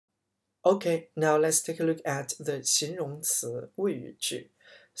Okay, now let's take a look at the 形容词谓语句.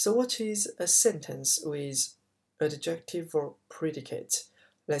 So what is a sentence with adjective or predicate?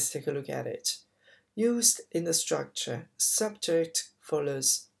 Let's take a look at it. Used in the structure, subject followed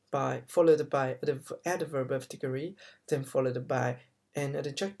by the adverb of degree, then followed by an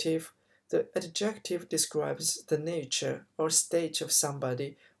adjective. The adjective describes the nature or state of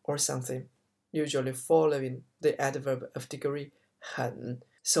somebody or something, usually following the adverb of degree, 很.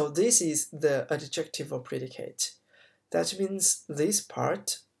 So this is the adjective or predicate. That means this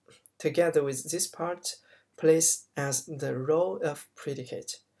part, together with this part, plays as the role of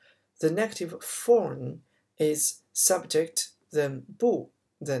predicate. The negative form is subject, then 不,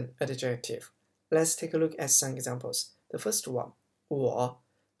 then adjective. Let's take a look at some examples. The first one, 我,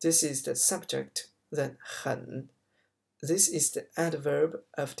 this is the subject, then 很. This is the adverb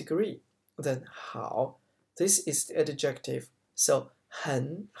of degree, then 好. This is the adjective, so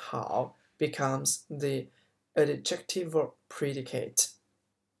很好 becomes the adjective or predicate.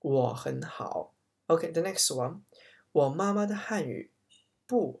 我很好. Okay, the next one. 我妈妈的汉语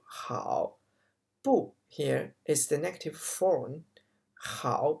不好. 不 here is the negative form.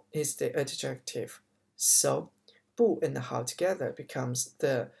 好 is the adjective. So 不 and 好 together becomes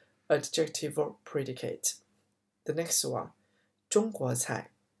the adjective or predicate. The next one. 中国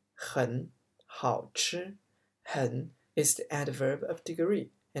菜很好吃. 很 is the adverb of degree,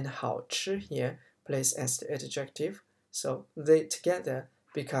 and 好吃 here plays as the adjective, so they together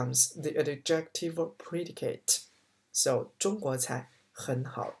becomes the adjective or predicate. So 中国菜很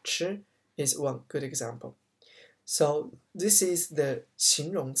好吃 is one good example. So this is the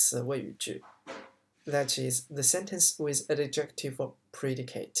形容词谓语句, that is the sentence with adjective or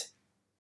predicate.